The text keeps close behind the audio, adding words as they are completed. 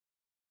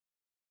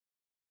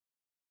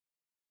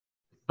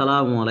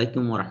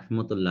Assalamualaikum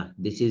warahmatullah.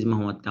 This is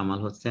Muhammad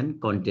Kamal Hossain,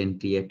 content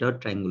creator,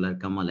 Triangular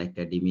Kamal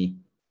Academy.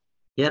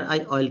 Here I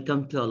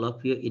welcome to all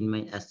of you in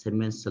my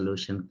assignment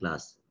solution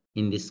class.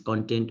 In this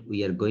content,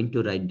 we are going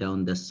to write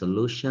down the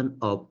solution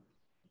of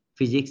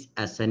physics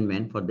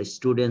assignment for the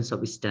students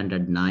of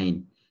standard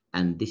 9.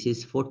 And this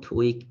is 4th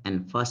week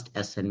and first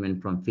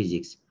assignment from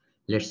physics.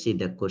 Let's see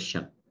the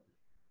question.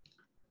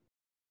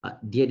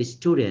 Dear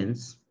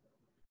students,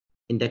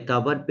 in the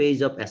cover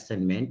page of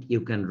assignment,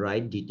 you can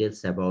write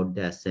details about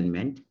the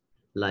assignment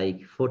like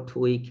 4th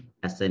week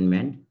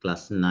assignment,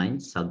 class 9,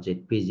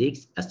 subject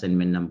physics,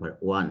 assignment number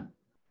 1.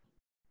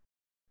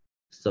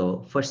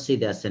 So first see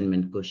the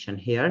assignment question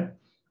here.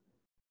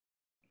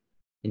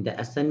 In the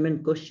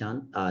assignment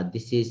question,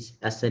 this is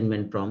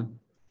assignment from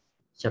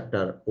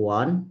chapter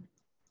 1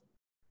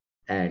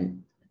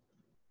 and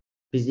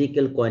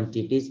physical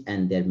quantities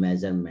and their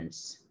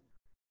measurements.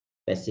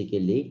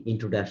 Basically,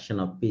 introduction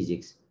of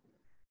physics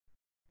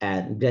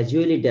and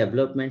gradually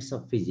developments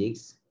of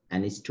physics,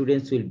 and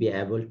students will be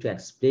able to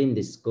explain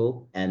the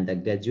scope and the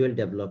gradual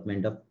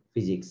development of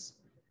physics.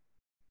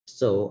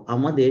 So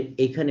আমাদের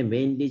এখানে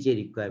mainly যে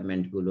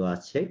requirement গুলো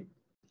আছে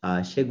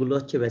সেগুলো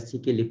হচ্ছে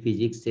basically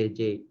ফিজিক্সের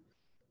যে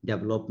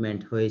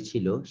development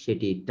হয়েছিল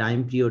সেটি টাইম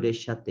পিরিয়ডের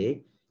সাথে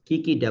কি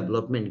কি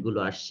ডেভেলপমেন্ট গুলো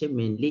আসছে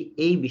মেইনলি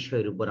এই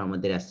বিষয়ের উপর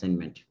আমাদের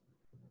assignment.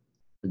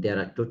 There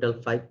are total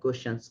 5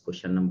 questions.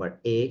 Question number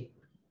A,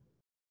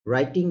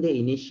 writing the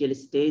initial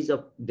stage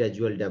of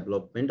gradual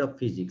development of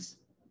physics.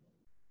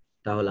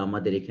 তাহলে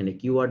আমাদের এখানে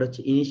কিওয়ার্ড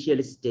হচ্ছে ইনিশিয়াল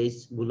স্টেজ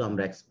গুলো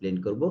আমরা এক্সপ্লেইন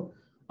করব।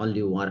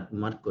 Only one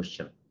mark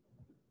question.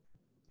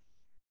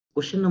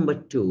 Question number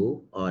 2,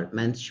 or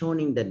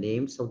mentioning the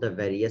names of the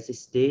various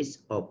stages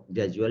of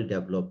gradual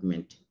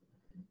development.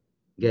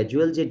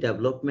 Gradual যে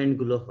development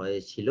গুলো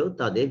হয়েছিল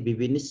তাদের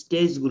বিভিন্ন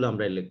স্টেজ গুলো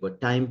আমরা লিখবো,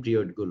 টাইম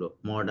পিরিয়ড গুলো,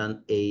 মডার্ন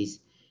এজ,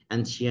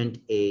 অ্যানশিয়েন্ট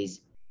এজ,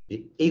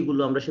 এইগুলো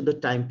আমরা শুধু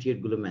টাইম পিরিয়ড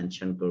গুলো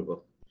মেনশন করব।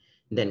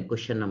 Then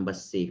question number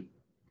C,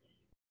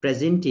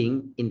 presenting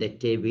in the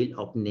table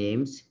of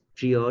names,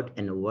 period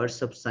and words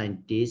of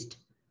scientists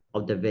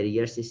of the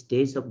various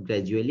stages of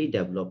gradually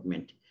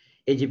development.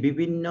 এই যে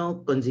বিভিন্ন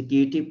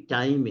consecutive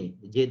টাইমে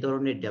যে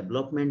ধরনের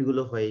ডেভেলপমেন্ট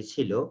গুলো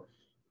হয়েছিল,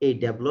 এই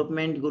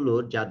ডেভেলপমেন্ট গুলো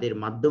যাদের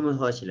মাধ্যমে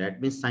হয়েছিল, দ্যাট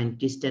মিন্স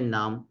সায়েন্টিস্টের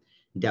নাম,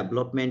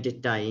 ডেভেলপমেন্টের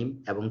টাইম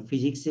এবং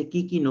ফিজিক্সে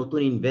কি কি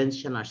নতুন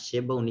ইনভেনশন আসছে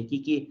বা উনি কি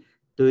কি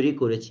তৈরি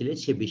করেছিলেন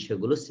সে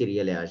বিষয়গুলো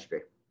সিরিয়ালে আসবে।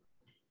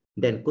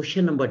 দেন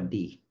question number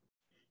D,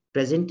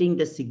 presenting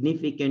the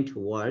significant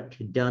work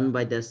done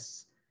by the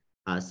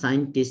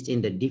scientist in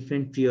the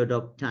different period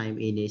of time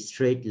in a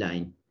straight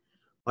line.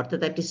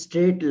 অর্থাৎ একটা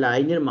স্ট্রেট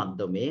লাইনের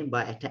মাধ্যমে বা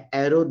একটা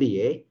অ্যারো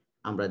দিয়ে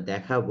আমরা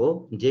দেখাবো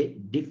যে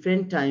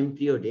ডিফারেন্ট টাইম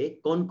পিরিয়ডে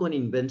কোন কোন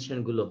ইনভেনশন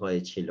গুলো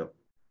হয়েছিল।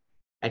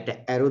 একটা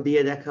অ্যারো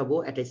দিয়ে দেখাবো,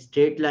 একটা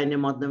স্ট্রেট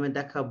লাইনের মাধ্যমে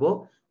দেখাবো,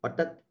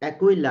 অর্থাৎ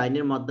একই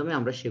লাইনের মাধ্যমে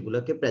আমরা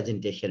সেগুলোকে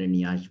প্রেজেন্টেশনে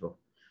নিয়ে আসবো,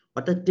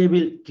 অর্থাৎ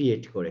টেবিল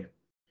ক্রিয়েট করে।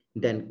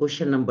 দেন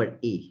question number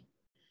E,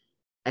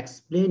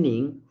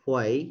 explaining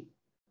why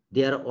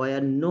there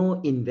were no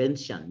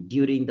invention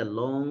during the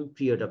long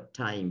period of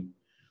time.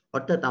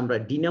 অর্থাৎ আমরা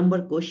ডি নাম্বার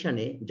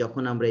কোশ্চেনে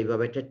যখন আমরা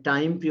এইভাবে একটা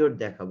টাইম পিরিয়ড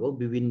দেখাবো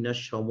বিভিন্ন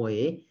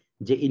সময়ে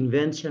যে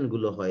ইনভেনশন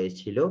গুলো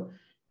হয়েছিল,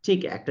 ঠিক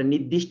একটা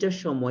নির্দিষ্ট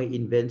সময়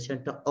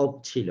ইনভেনশনটা অফ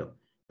ছিল,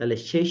 তাহলে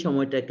সেই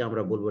সময়টাকে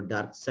আমরা বলবো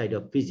ডার্ক সাইড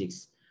অফ ফিজিক্স।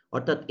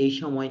 অর্থাৎ এই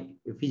সময়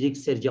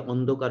ফিজিক্সের যে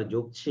অন্ধকার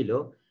যুগ ছিল,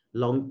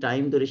 লং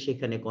টাইম ধরে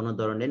সেখানে কোনো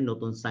ধরনের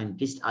নতুন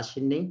সায়েন্টিস্ট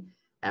আসেননি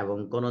এবং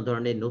কোনো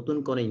ধরনের নতুন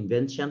কোনো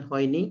ইনভেনশন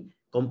হয়নি,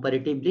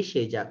 কম্পারেটিভলি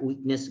সেই যা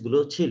উইকনেস গুলো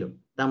ছিল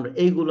তা আমরা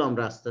এইগুলো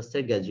আমরা আস্তে আস্তে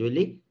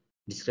গ্র্যাজুয়ালি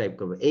describe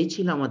করব। এই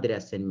ছিল আমাদের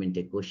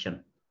অ্যাসাইনমেন্টের question.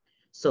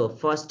 So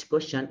first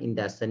question in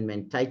the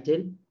assignment title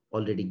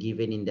already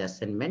given in the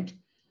assignment.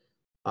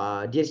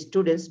 Dear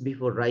students,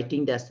 before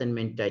writing the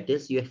assignment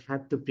titles, you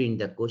have to print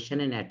the question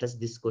and attach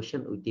this question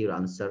with your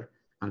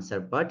answer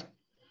part.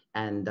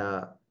 And the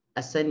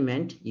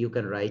assignment, you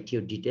can write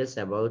your details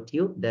about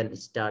you, then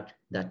start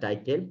the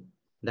title,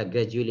 the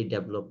gradually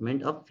development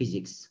of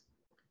physics.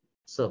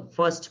 So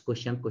first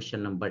question, question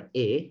number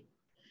A,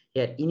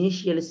 here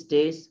initial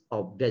stage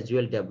of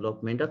gradual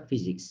development of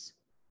physics.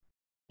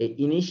 A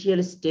initial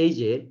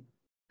stage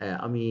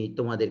আমি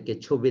তোমাদেরকে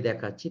ছবি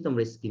দেখাচ্ছি,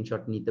 তোমরা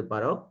screenshot নিতে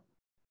পারো।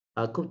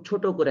 খুব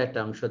ছোট করে একটা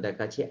অংশ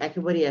দেখাচ্ছি,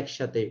 একেবারে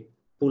একসাথে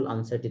ফুল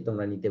আনসারটি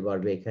তোমরা নিতে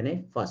পারবে। এখানে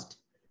ফার্স্ট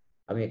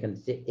আমি এখানে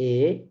দিচ্ছি এ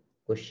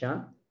question,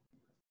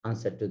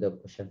 answer to the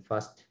question,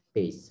 first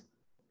page.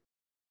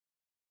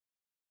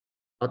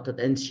 অর্থাৎ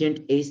এনশিয়েন্ট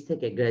এজ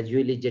থেকে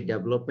গ্র্যাজুয়ালি যে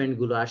ডেভেলপমেন্ট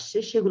গুলো আসছে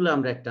সেগুলো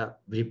আমরা একটা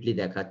ব্রিফলি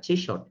দেখাচ্ছি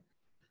শর্ট।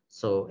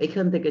 সো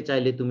এখান থেকে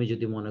চাইলে তুমি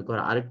যদি মনে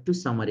করো আরেকটু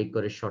সামারি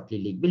করে শর্টলি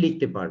লিখবে,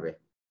 লিখতে পারবে।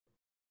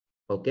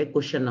 ওকে,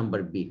 question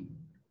number B.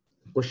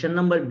 Question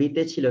number B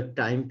তে ছিল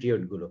টাইম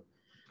পিরিয়ড গুলো।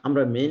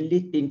 আমরা মেইনলি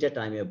তিনটা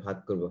টাইমে ভাগ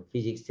করব।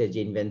 ফিজিক্সের যে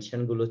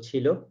ইনভেনশন গুলো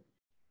ছিল,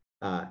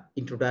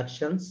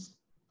 introductions,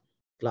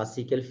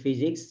 classical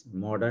physics,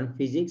 modern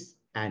physics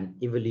and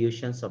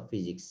ইভলিউশনস of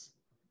physics.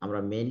 আমরা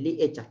মেইনলি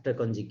এই চারটা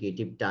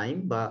কনজিকিউটিভ টাইম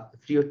বা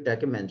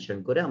পিরিয়ডটাকে মেনশন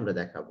করে আমরা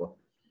দেখাবো।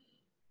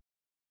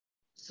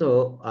 সো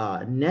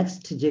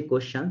নেক্সট যে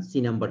কোশ্চেন, সি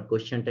নাম্বার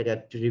কোশ্চেনটাকে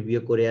একটু রিভিউ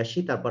করে আসি,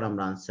 তারপর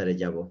আমরা আনসারে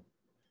যাব।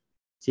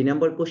 সি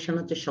নাম্বার কোশ্চেন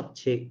হচ্ছে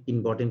সবচেয়ে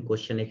ইম্পর্টেন্ট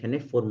কোশ্চেন, এখানে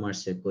 4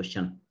 মার্কসের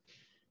question.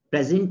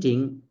 Presenting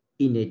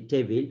in a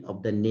table of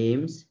the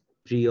names,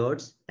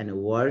 periods and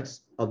works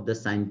of the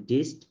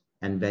scientist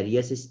and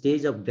various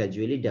stage of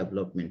gradually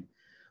development।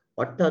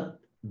 অর্থাৎ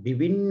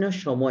বিভিন্ন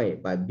সময়ে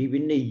বা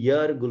বিভিন্ন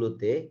ইয়ার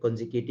গুলোতে,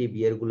 কনজিকিউটিভ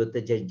ইয়ার গুলোতে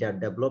যে যা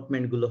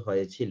ডেভেলপমেন্ট গুলো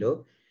হয়েছিল,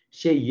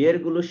 সেই ইয়ার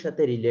গুলোর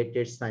সাথে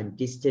রিলেটেড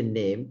সায়েন্টিস্টের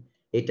নেম,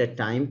 এটা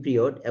টাইম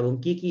পিরিয়ড এবং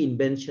কি কি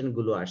ইনভেনশন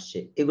গুলো আসছে,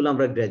 এগুলো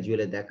আমরা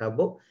গ্র্যাজুয়ালি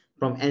দেখাবো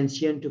from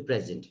ancient two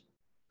present.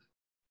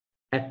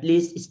 At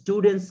least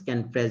students can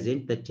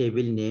present the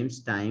table names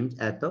times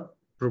এত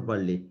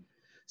properly।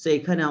 সো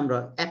এখানে আমরা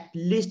at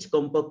least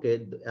কমপক্ষে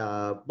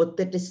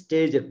প্রত্যেকটা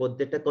স্টেজের,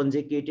 প্রত্যেকটা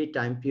কনজিকিউটিভ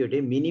টাইম পিরিয়ডে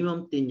মিনিমাম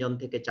 3 জন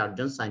থেকে 4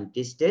 জন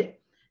সায়েন্টিস্টের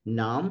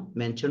নাম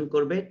মেনশন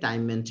করবে, টাইম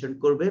মেনশন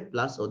করবে,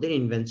 প্লাস ওদের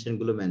ইনভেনশন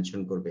গুলো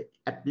মেনশন করবে,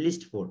 at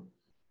least 4।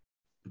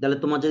 তাহলে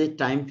তোমার যদি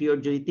টাইম পিরিয়ড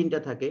যদি 3টা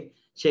থাকে,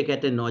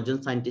 সেক্ষেত্রে 9 জন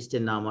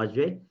সায়েন্টিস্টের নাম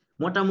আসবে।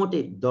 মোটামুটি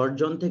 10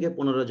 জন থেকে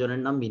 15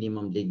 জনের নাম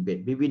মিনিমাম লিখবে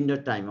বিভিন্ন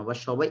টাইম। আবার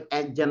সবাই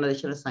এক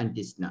জেনারেশনের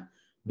সায়েন্টিস্ট না,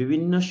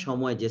 বিভিন্ন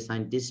সময় যে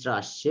সায়েন্টিস্টরা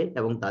আসছে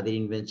এবং তাদের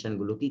ইনভেনশন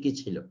গুলো কি কি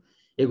ছিল,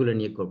 এগুলো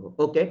নিয়ে করব।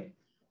 ওকে,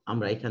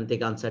 আমরা এখান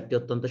থেকে আনসারটি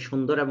অত্যন্ত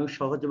সুন্দর এবং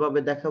সহজভাবে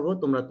দেখাবো,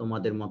 তোমরা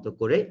তোমাদের মতো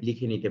করে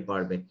লিখে নিতে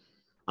পারবে।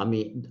 আমি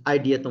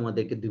আইডিয়া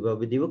তোমাদেরকে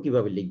দুইভাবে দিব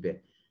কিভাবে লিখবে।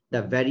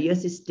 The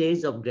various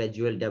stages of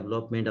gradual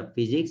development of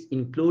physics,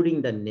 including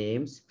the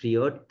names,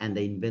 period, and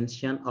the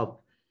invention of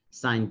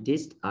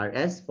scientists, are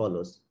as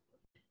follows।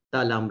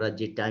 তাহলে আমরা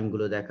যে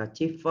টাইমগুলো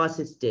দেখাচ্ছি, ফার্স্ট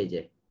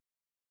স্টেজে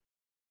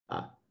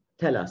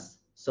থেলাস।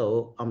 সো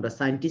আমরা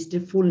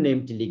সায়েন্টিস্টের ফুল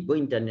নেমটি লিখবো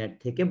ইন্টারনেট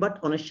থেকে, বাট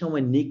অনেক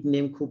সময় নিক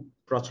নেম খুব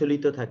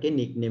প্রচলিত থাকে,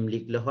 নিক নেম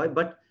লিখলে হয়,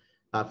 বাট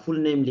ফুল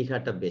নেম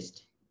লেখাটা বেস্ট।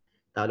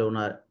 তাহলে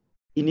ওনার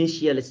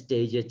ইনিশিয়াল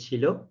স্টেজে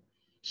ছিল,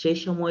 সেই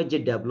সময় যে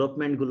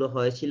ডেভেলপমেন্ট গুলো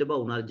হয়েছিল বা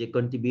ওনার যে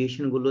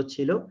কন্ট্রিবিউশন গুলো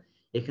ছিল,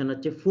 এখানে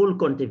হচ্ছে ফুল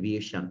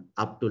কন্ট্রিবিউশন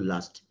আপ টু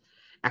লাস্ট।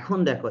 এখন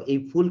দেখো এই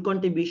ফুল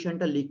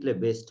কন্ট্রিবিউশনটা লিখলে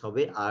বেস্ট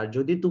হবে। আর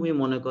যদি তুমি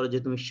মনে করো যে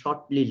তুমি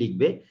শর্টলি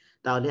লিখবে,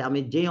 তাহলে আমি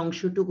যে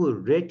অংশটুকু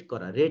রেড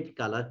করা, রেড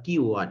কালার কি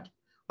ওয়ার্ড,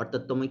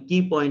 অর্থাৎ তুমি কি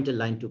পয়েন্টের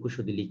লাইনটুকু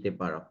শুধু লিখতে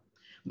পারো।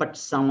 বাট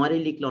সামারি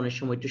লিখলে অনেক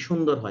সময় একটু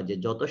সুন্দর হয়, যে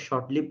যত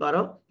শর্টলি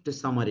পারো একটু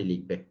সামারি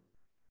লিখবে।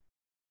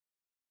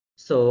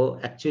 So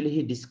actually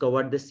he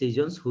discovered the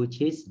seasons, which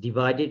is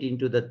divided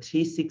into the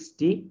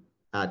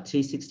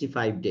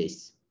 365 days।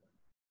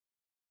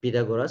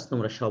 Pythagoras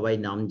তোমরা সবাই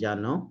নাম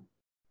জানো।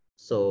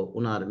 সো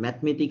ওনার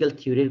ম্যাথমেটিক্যাল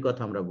থিওরির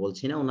কথা আমরা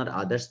বলছি না, ওনার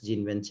আদার্স যে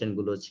ইনভেনশন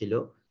গুলো ছিল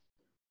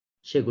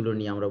সেগুলো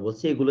নিয়ে আমরা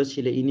বলছি, এগুলো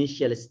ছিল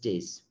initial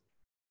stage.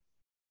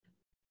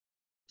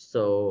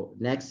 So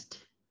next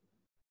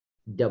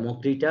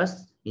Democritus,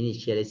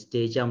 initial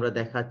stage আমরা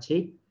দেখাচ্ছি।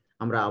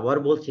 আমরা আবার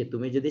বলছি,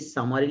 তুমি যদি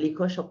সামারি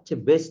লিখো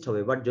সবচেয়ে বেস্ট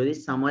হবে, বাট যদি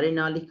সামারি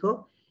না লিখো,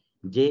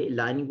 যে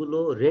লাইনগুলো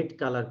রেড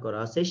কালার করা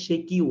আছে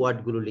সেই কি ওয়ার্ড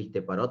গুলো লিখতে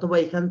পারো, অথবা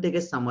এখান থেকে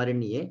সামারি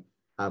নিয়ে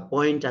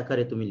পয়েন্ট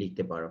আকারে তুমি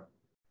লিখতে পারো।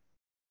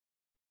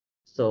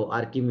 সো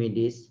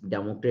আর্কিমিডিস,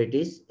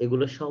 ডেমোক্রেটিস,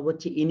 এগুলো সব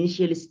হচ্ছে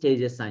ইনিশিয়াল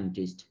স্টেজের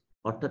সায়েন্টিস্ট,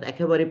 অর্থাৎ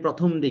একেবারে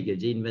প্রথম দিকে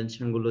যে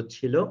ইনভেনশন গুলো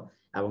ছিল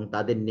এবং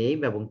তাদের নেম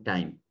এবং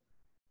টাইম।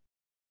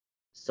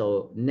 সো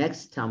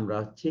নেক্সট আমরা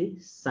হচ্ছে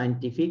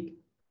সায়েন্টিফিক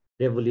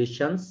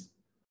রেভলিউশনস,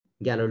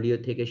 গ্যালিলিও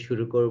থেকে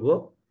শুরু করব।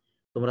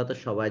 তোমরা তো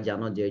সবাই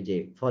জানো যে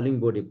ফলিং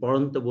বডি,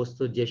 পড়ন্ত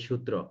বস্তুর যে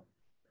সূত্র,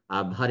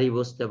 ভারী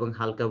বস্তু এবং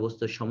হালকা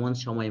বস্তু সমান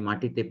সময়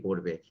মাটিতে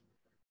পড়বে,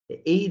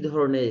 এই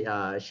ধরনের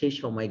সেই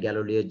সময়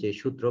গ্যালিলিও যে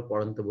সূত্র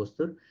পড়ন্ত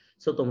বস্তুর।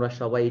 সো তোমরা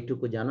সবাই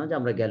এইটুকু জানো যে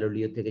আমরা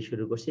গ্যালিলিও থেকে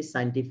শুরু করছি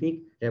সায়েন্টিফিক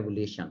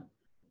রেভলিউশন।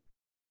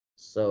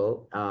 সো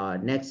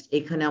নেক্সট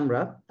এখানে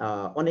আমরা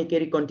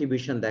অনেকেরই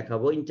কন্ট্রিবিউশন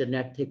দেখাবো,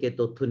 ইন্টারনেট থেকে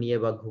তথ্য নিয়ে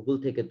বা গুগল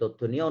থেকে তথ্য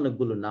নিয়ে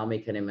অনেকগুলো নাম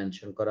এখানে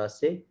মেনশন করা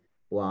আছে।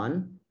 1,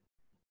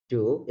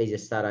 2, এই যে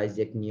স্যার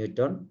আইজ্যাক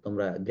নিউটন,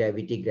 তোমরা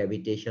গ্র্যাভিটি,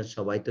 গ্র্যাভিটেশন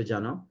সবাই তো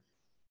জানো,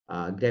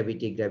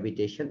 গ্র্যাভিটি,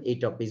 গ্র্যাভিটেশন, এই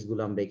টপিকস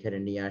গুলো আমরা এখানে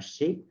নিয়ে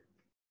আসছি।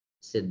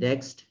 সো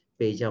নেক্সট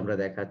পেজে আমরা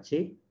দেখাচ্ছি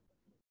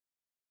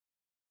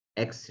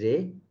এক্স-রে,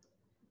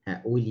 হ্যাঁ,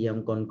 উইলিয়াম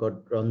কনকর্ড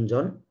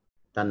রঞ্জন,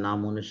 তার নাম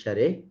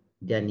অনুসারে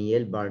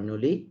ড্যানিয়েল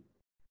বার্নুলি,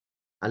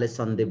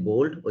 আলেসান্দে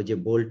বোল্ট, ওই যে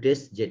ভোল্টেজ,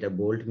 যেটা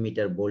ভোল্ট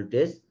মিটার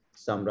ভোল্টেজ।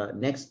 সো আমরা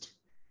নেক্সট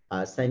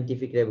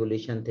সায়েন্টিফিক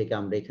রেভলিউশন থেকে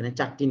আমরা এখানে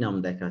 4টি নাম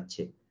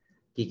দেখাচ্ছি।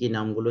 কি কি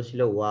নামগুলো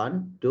ছিল? 1,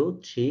 2,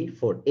 3,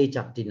 4, এই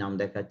 4টি নাম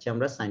দেখাচ্ছি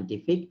আমরা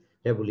সায়েন্টিফিক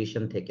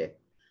রেভলিউশন থেকে।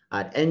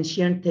 আর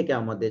এনশিয়েন্ট থেকে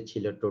আমাদের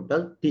ছিল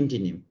টোটাল 3টি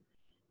নেম।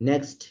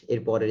 নেক্সট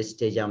এর পরের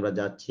স্টেজে আমরা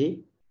যাচ্ছি,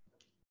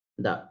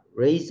 the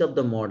Reis of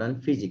the modern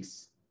physics.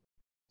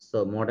 So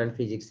modern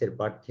physics এর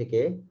পার্ট থেকে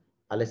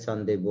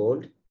আলেসান্দে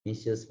বোল্ট,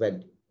 নিসিয়াস ব্যাড,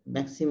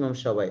 ম্যাক্সিমাম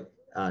সবাই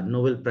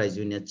নোবেল প্রাইজ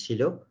উইনার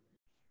ছিল।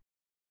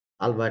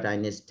 আলবার্ট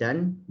আইনস্টাইন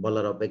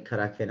বলার অপেক্ষা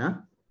রাখে না,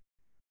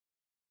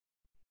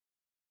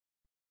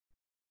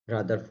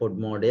 Rutherford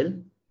model,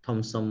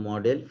 Thomson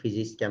model,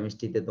 physics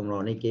কেমিস্ট্রিতে তোমরা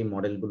অনেকেই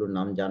মডেলগুলোর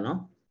নাম জানো।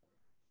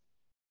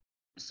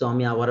 সো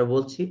আমি আবারও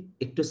বলছি,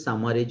 একটু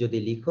সামারি যদি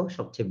লিখো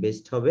সবচেয়ে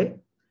বেস্ট হবে।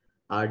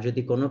 আর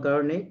যদি কোনো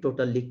কারণে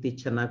টোটাল লিখতে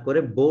ইচ্ছা না করে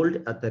বোল্ড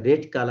অর্থাৎ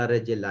রেড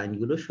কালারের যে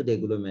লাইনগুলো শুধু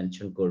এগুলো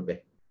মেনশন করবে,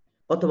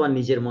 অথবা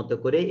নিজের মতো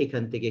করে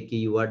এখান থেকে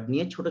কিওয়ার্ড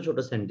নিয়ে ছোট ছোট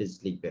সেন্টেন্স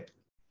লিখবে।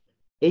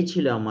 এই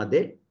ছিল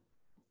আমাদের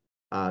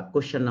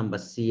কোশ্চেন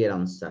নাম্বার সি এর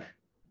আনসার।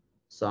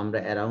 সো আমরা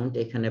অ্যারাউন্ড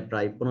এখানে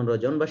প্রায় 15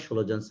 জন বা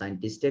 16 জন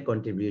সায়েন্টিস্টের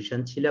কন্ট্রিবিউশন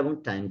ছিল এবং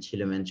টাইম ছিল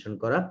মেনশন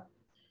করা।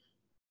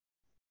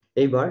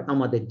 এইবার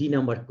আমাদের ডি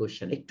নাম্বার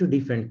কোশ্চেন, একটু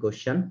ডিফারেন্ট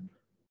কোশ্চেন।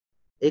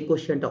 এই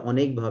কোশ্চেনটা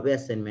অনেকভাবে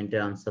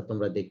অ্যাসাইনমেন্টের আনসার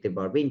তোমরা দেখতে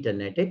পারবে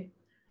ইন্টারনেটে।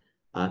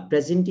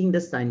 Presenting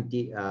the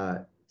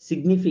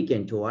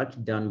significant work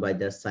done by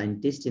the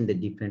scientist in the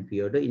different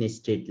period in a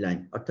straight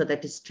line, অর্থাৎ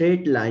একটা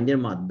স্ট্রেট লাইনের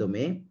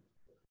মাধ্যমে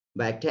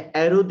বা একটা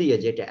অ্যারো দিয়ে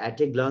যেটা অ্যাট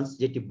এ গ্লান্স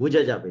যেটি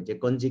বোঝা যাবে যে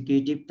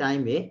কনজিকিউটিভ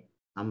টাইমে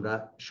আমরা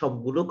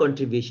সবগুলো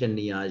কন্ট্রিবিউশন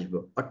নিয়ে আসব,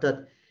 অর্থাৎ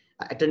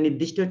একটা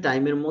নির্দিষ্ট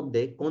টাইমের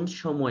মধ্যে কোন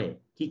সময়ে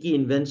কি কি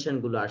ইনভেনশন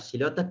গুলো আসছিল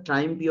অর্থাৎ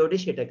টাইম পিরিয়ডে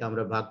সেটাকে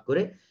আমরা ভাগ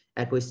করে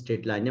একই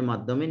স্ট্রেট লাইনের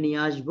মাধ্যমে নিয়ে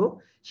আসব,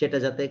 সেটা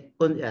যাতে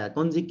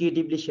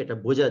কনজিকিউটিভলি সেটা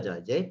বোঝা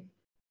যায় যে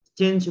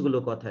চেঞ্জ গুলো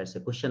কোথায় আছে।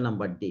 Question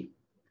number D,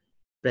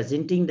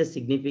 presenting the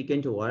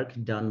significant work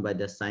done by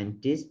the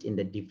scientist in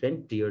the different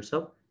periods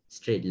of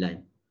straight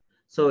line.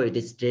 So it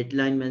is straight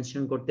line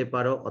mention করতে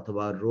পারো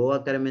অথবা রো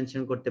আকারে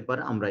মেনশন করতে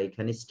পারো। আমরা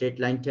এখানে স্ট্রেট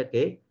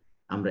লাইনটাকে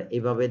আমরা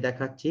এভাবে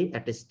দেখাচ্ছি,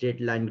 একটা স্ট্রেট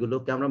লাইন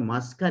গুলোকে আমরা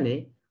মাঝখানে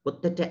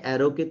প্রত্যেকটা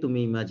অ্যারোকে তুমি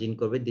ইমাজিন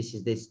করবে this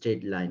is the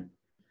straight line.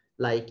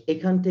 Like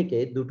এখান থেকে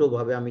দুটো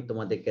ভাবে আমি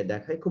তোমাদেরকে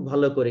দেখাই, খুব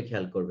ভালো করে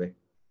খেয়াল করবে।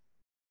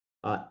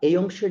 এই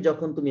অংশে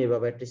যখন তুমি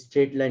এভাবে একটা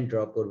স্ট্রেট লাইন ড্র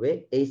করবে,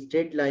 এই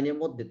স্ট্রেট লাইনের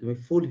মধ্যে তুমি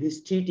ফুল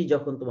হিস্ট্রিটি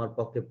যখন তোমার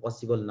পক্ষে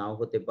পসিবল নাও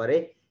হতে পারে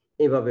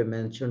এভাবে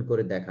মেনশন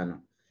করে দেখানো।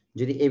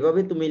 যদি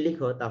এভাবে তুমি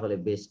লিখো তাহলে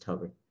বেস্ট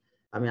হবে।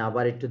 আমি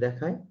আবার একটু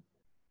দেখাই।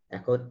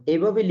 এখন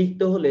এইভাবে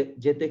লিখতে হলে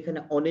যেহেতু এখানে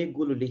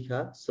অনেকগুলো লেখা,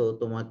 সো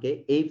তোমাকে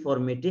এই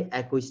ফরম্যাটে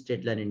একই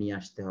স্ট্রেট লাইনে নিয়ে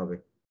আসতে হবে।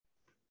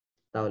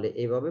 তাহলে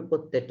এইভাবে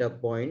প্রত্যেকটা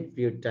পয়েন্ট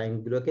পিরিয়ড টাইম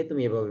গুলোকে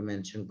তুমি এভাবে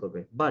মেনশন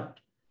করবে। বাট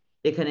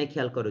এখানে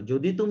খেয়াল করো,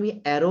 যদি তুমি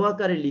অ্যারো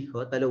আকারে লিখো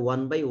তাহলে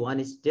 1 বাই 1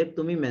 স্টেপ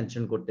তুমি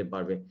মেনশন করতে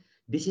পারবে।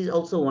 This is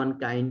also one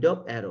kind of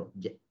arrow,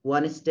 যে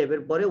 1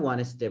 স্টেপের পরে 1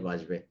 স্টেপ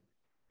আসবে,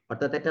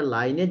 অর্থাৎ একটা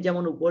লাইনের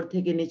যেমন উপর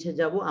থেকে নিচে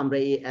যাব, আমরা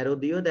এই অ্যারো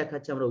দিয়েও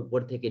দেখাচ্ছি আমরা উপর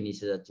থেকে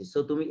নিচে যাচ্ছি। সো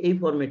তুমি এই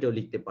ফরম্যাটেও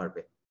লিখতে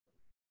পারবে।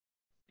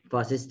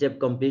 ফার্স্ট স্টেপ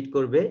কমপ্লিট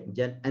করবে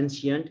যে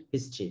এনশিয়েন্ট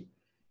হিস্ট্রি।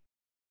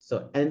 সো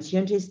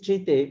এনশিয়েন্ট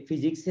হিস্ট্রিতে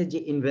ফিজিক্সের যে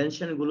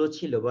ইনভেনশন গুলো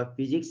ছিল বা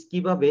ফিজিক্স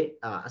কিভাবে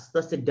আস্তে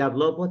আস্তে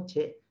ডেভেলপ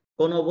হচ্ছে,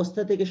 কোন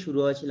অবস্থা থেকে শুরু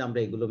হয়েছিল, আমরা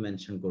এগুলো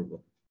মেনশন করব।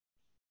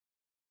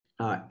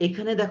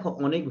 এখানে দেখো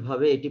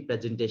অনেকভাবে এটি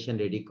প্রেজেন্টেশন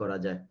রেডি করা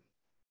যায়।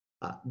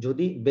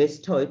 যদি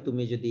বেস্ট হয়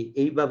তুমি যদি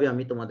এইভাবে,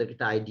 আমি তোমাদেরকে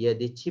একটা আইডিয়া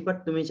দিচ্ছি, বাট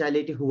তুমি চাইলে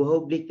এটি হুবহু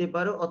লিখতে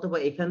পারো অথবা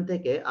এখান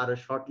থেকে আরো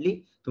শর্টলি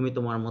তুমি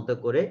তোমার মতো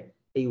করে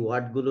এই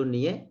ওয়ার্ড গুলো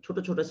নিয়ে ছোট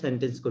ছোট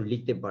সেন্টেন্স করে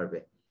লিখতে পারবে।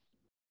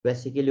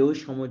 বেসিক্যালি ওই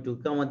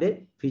সময়টুকু আমাদের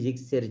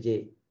ফিজিক্সের যে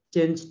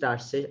চেঞ্জটা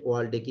আসছে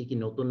ওয়ার্ল্ডে, কি কি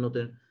নতুন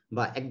নতুন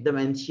বা একদম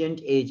এনশিয়েন্ট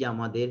এই যে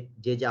আমাদের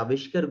যে যে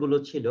আবিষ্কার গুলো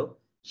ছিল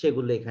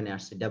সেগুলো এখানে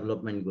আসছে,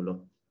 ডেভেলপমেন্ট গুলো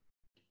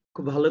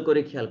খুব ভালো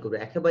করে খেয়াল করবে।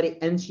 একেবারে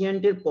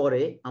এনশিয়েন্টের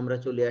পরে আমরা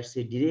চলে আসছি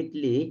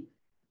ডিরেক্টলি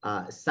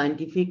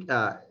সায়েন্টিফিক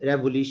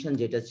রেভলিউশন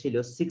যেটা ছিল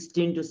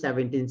 16 to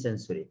 17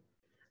 সেঞ্চুরি।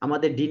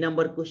 আমাদের ডি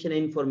নাম্বার কোশ্চেন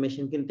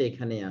ইনফরমেশন কিন্তু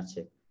এখানে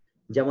আছে।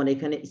 যেমন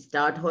এখানে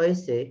স্টার্ট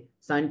হয়েছে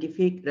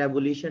সায়েন্টিফিক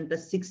রেভলিউশনটা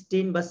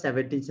 16 বা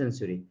 17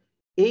 সেঞ্চুরি।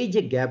 এই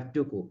যে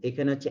গ্যাপটুকু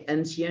এখানে হচ্ছে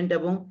এনশিয়েন্ট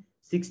এবং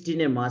 16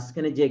 এর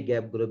মাঝখানে যে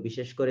গ্যাপগুলো,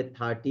 বিশেষ করে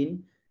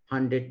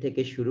 1300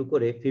 থেকে শুরু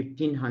করে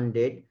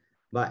 1500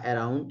 বা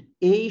অ্যারাউন্ড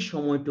এই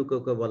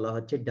সময়টুকুকে বলা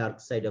হচ্ছে ডার্ক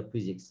সাইড অফ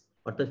ফিজিক্স,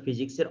 অর্থাৎ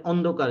ফিজিক্সের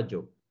অন্ধকার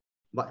যুগ।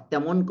 বা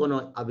তেমন কোনো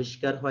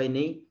আবিষ্কার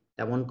হয়নি,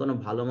 তেমন কোনো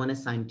ভালো মানের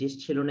সায়েন্টিস্ট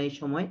ছিল না এই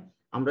সময়।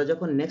 আমরা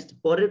যখন নেক্সট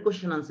পরের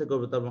কোশ্চেন আনসার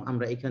করবো তখন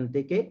আমরা এখান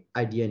থেকে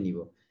আইডিয়া নিব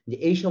যে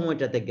এই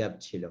সময়টাতে গ্যাপ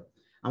ছিল।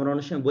 আমরা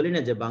অনেক সময় বলি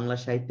না যে বাংলা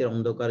সাহিত্যের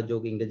অন্ধকার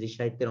যুগ, ইংরেজি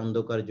সাহিত্যের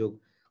অন্ধকার যুগ,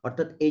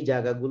 অর্থাৎ এই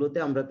জায়গাগুলোতে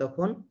আমরা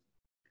তখন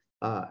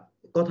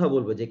কথা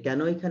বলবো যে কেন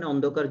এখানে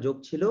অন্ধকার যুগ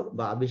ছিল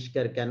বা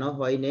আবিষ্কার কেন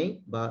হয় নাই,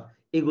 বা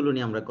এগুলো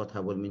নিয়ে আমরা কথা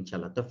বলবো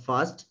ইনশাআল্লাহ। তো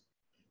ফার্স্ট,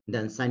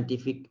 দেন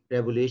সায়েন্টিফিক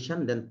রেভলিউশন,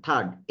 দেন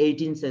থার্ড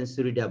 18th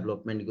সেঞ্চুরি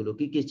ডেভেলপমেন্ট গুলো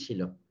কি কি ছিল।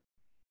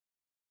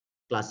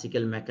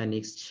 ক্লাসিক্যাল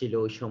মেকানিক্স ছিল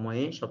ওই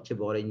সময়ে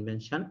সবচেয়ে বড়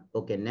ইনভেনশন।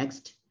 ওকে,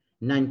 নেক্সট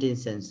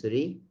 19th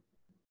সেঞ্চুরি,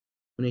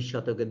 19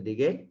 শতকের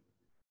দিকে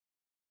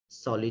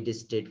solid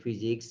state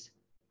physics,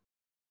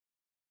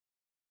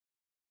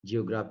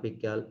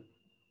 geographical,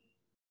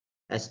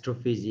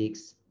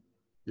 astrophysics,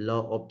 law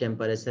of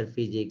temperature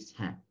physics,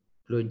 হ্যাঁ,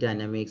 fluid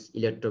dynamics,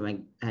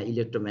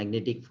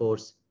 electromagnetic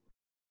force.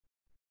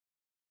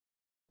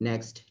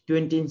 Next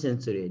 20th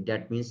century,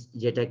 that means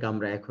যেটাকে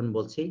আমরা এখন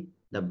বলছি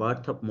the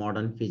birth of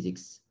modern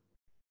physics.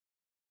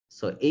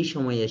 So এই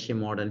সময় এসে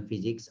মডার্ন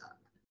ফিজিক্স,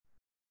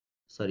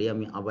 সরি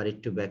আমি আবার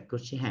একটু ব্যাক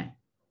করছি, হ্যাঁ,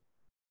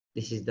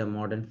 this is the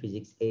modern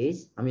physics age.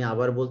 আমি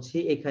আবার বলছি,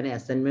 এখানে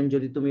অ্যাসাইনমেন্ট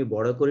যদি তুমি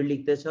বড় করে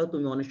লিখতে চাও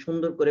তুমি অনেক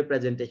সুন্দর করে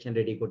প্রেজেন্টেশন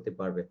রেডি করতে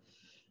পারবে,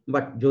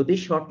 বাট যদি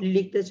শর্টলি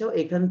লিখতে চাও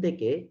এখান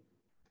থেকে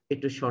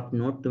একটু শর্ট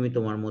নোট তুমি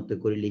তোমার মতো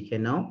করে লিখে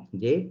নাও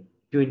যে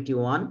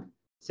 21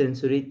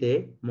 সেঞ্চুরিতে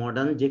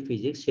মডার্ন যে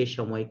ফিজিক্স সেই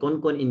সময় কোন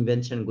কোন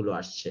ইনভেনশন গুলো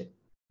আসছে।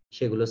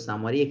 সেগুলো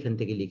সামারি এখান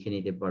থেকে লিখে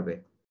নিতে পারবে।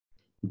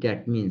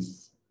 দ্যাট মিনস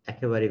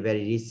একেবারে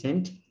very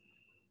recent,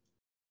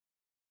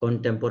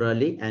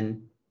 contemporary and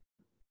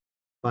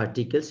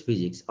particles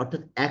physics,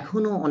 অর্থাৎ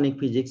এখনো অনেক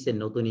ফিজিক্সের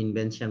নতুন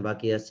ইনভেনশন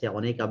বাকি আছে,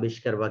 অনেক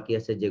আবিষ্কার বাকি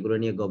আছে, যেগুলো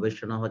নিয়ে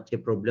গবেষণা হচ্ছে,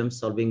 প্রবলেম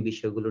সলভিং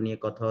বিষয়গুলো নিয়ে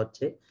কথা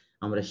হচ্ছে,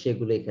 আমরা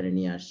সেগুলো এখানে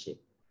নিয়ে আসছি।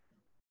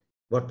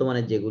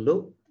 বর্তমানে যেগুলো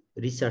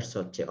রিসার্চ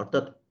হচ্ছে,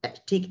 অর্থাৎ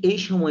ঠিক এই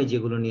সময়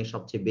যেগুলো নিয়ে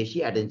সবচেয়ে বেশি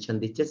অ্যাটেনশন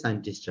দিচ্ছে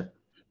সায়েন্টিস্টরা।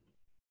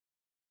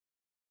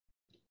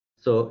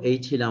 সো এই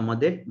ছিল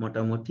আমাদের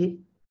মোটামুটি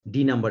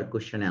ডি নাম্বার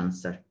কোশ্চেন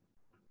অ্যান্সার।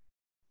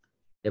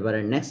 এবারে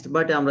নেক্সট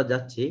পার্টে আমরা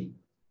যাচ্ছি।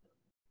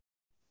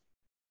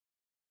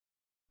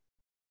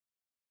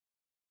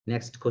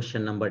 Next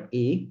question number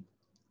E.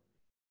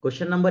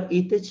 Question number E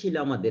তে ছিল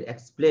আমাদের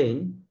explain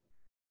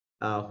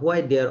why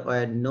there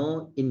were no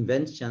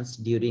inventions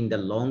during the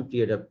long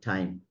period of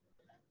time.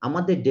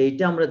 আমাদের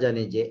ডেটা আমরা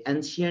জানি যে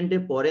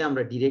অ্যানশিয়েন্টের পরে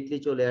আমরা ডিরেক্টলি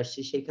চলে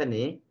আসছি সেখানে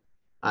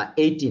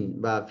 18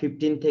 বা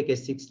 15 থেকে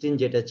 16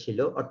 যেটা ছিল,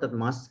 অর্থাৎ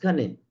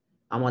মাঝখানে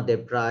আমাদের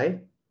প্রায়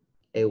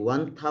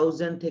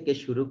 1000 থেকে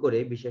শুরু করে,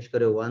 বিশেষ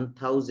করে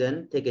 1000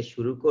 থেকে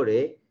শুরু করে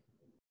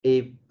এই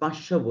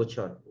 500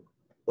 বছর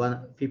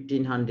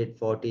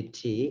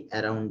 1543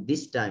 অ্যারাউন্ড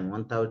দিস টাইম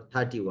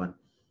 1031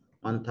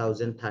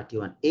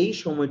 এই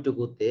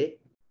সময়টুকুতে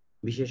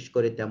বিশেষ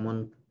করে তেমন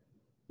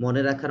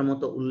মনে রাখার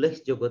মতো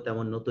উল্লেখযোগ্য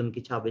তেমন নতুন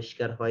কিছু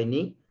আবিষ্কার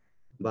হয়নি,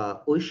 বা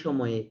ওই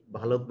সময়ে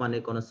ভালো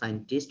মানের কোনো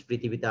সায়েন্টিস্ট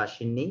পৃথিবীতে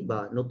আসেননি, বা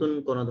নতুন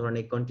কোনো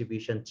ধরনের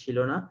কন্ট্রিবিউশন ছিল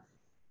না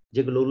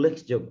যেগুলো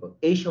উল্লেখযোগ্য।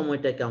 এই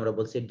সময়টাকে আমরা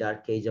বলছি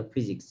ডার্ক এজ অফ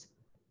ফিজিক্স,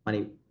 মানে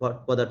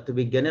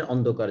পদার্থবিজ্ঞানের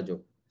অন্ধকার যুগ।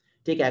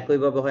 ঠিক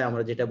একইভাবে হয়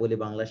আমরা যেটা বলি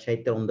বাংলা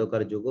সাহিত্যের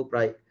অন্ধকার যুগও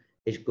প্রায়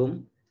এরকম।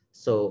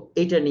 সো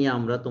এটা নিয়ে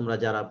আমরা, তোমরা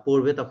যারা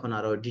পড়বে তখন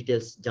আরো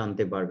ডিটেলস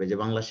জানতে পারবে যে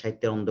বাংলা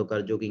সাহিত্যের অন্ধকার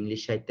যুগ,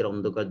 ইংলিশ সাহিত্যের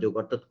অন্ধকার যুগ,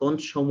 অর্থাৎ কোন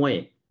সময়ে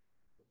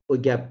ওই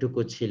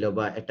গ্যাপটুকু ছিল,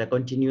 বা একটা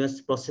কন্টিনিউয়াস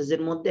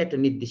প্রসেসের মধ্যে একটা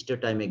নির্দিষ্ট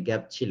টাইমে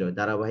গ্যাপ ছিল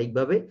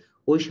ধারাবাহিকভাবে,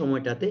 ওই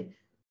সময়টাতে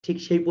ঠিক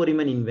সেই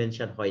পরিমাণ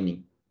ইনভেনশন হয়নি।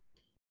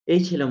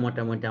 এই ছিল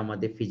মোটামুটি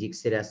আমাদের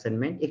ফিজিক্সের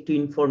অ্যাসাইনমেন্ট, একটু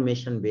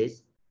ইনফরমেশন বেস,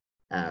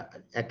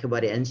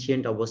 একেবারে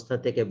অ্যানশিয়েন্ট অবস্থা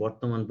থেকে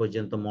বর্তমান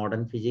পর্যন্ত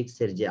মডার্ন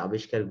ফিজিক্সের যে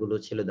আবিষ্কারগুলো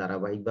ছিল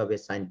ধারাবাহিকভাবে,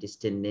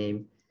 সায়েন্টিস্টের নেম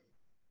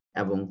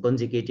এবং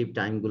কনজিকিউটিভ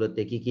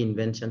টাইমগুলোতে কি কি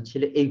ইনভেনশন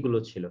ছিল, এইগুলো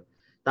ছিল।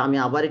 তা আমি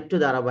আবার একটু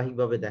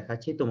ধারাবাহিকভাবে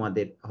দেখাচ্ছি,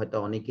 তোমাদের হয়তো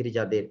অনেকেরই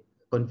যাদের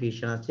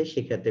কনফিউশন আছে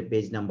সেক্ষেত্রে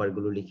পেজ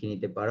নাম্বারগুলো লিখে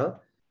নিতে পারো।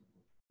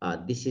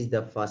 This is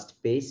the first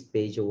page,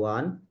 page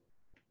 1,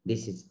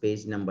 this is page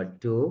number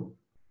 2,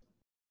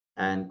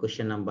 and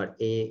question number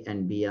A and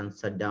B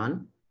answer done.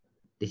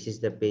 This is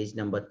the page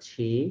number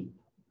 3,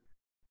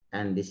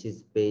 and this is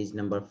page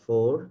number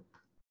 4,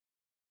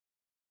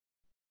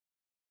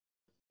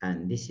 and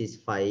this is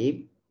 5,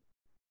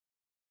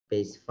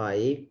 page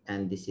 5,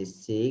 and this is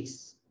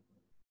 6,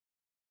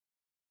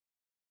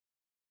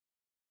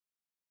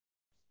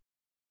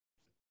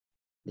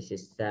 this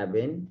is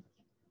 7,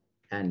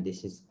 and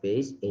this is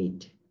page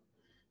 8.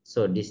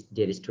 So this,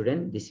 dear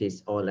student, this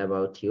is all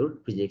about your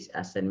physics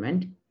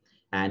assignment,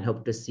 and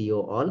hope to see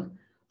you all.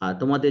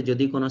 তোমাদের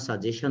যদি কোনো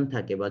suggestion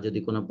থাকে বা যদি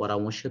কোনো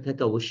পরামর্শ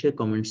থাকে অবশ্যই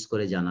কমেন্টস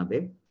করে জানাবে,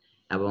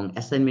 এবং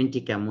অ্যাসাইনমেন্টটি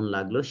কেমন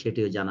লাগলো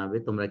সেটিও জানাবে।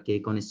 তোমরা কে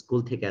কোন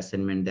স্কুল থেকে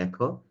অ্যাসাইনমেন্ট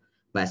দেখো,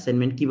 বা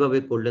অ্যাসাইনমেন্ট কিভাবে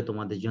করলে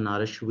তোমাদের জন্য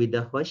আরো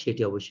সুবিধা হয়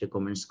সেটি অবশ্যই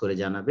কমেন্টস করে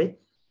জানাবে।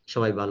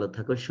 সবাই ভালো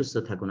থাকুন, সুস্থ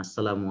থাকুন।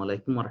 আসসালামু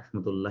আলাইকুম ওয়া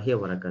রাহমাতুল্লাহি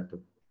ওয়া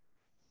বারাকাতুহু।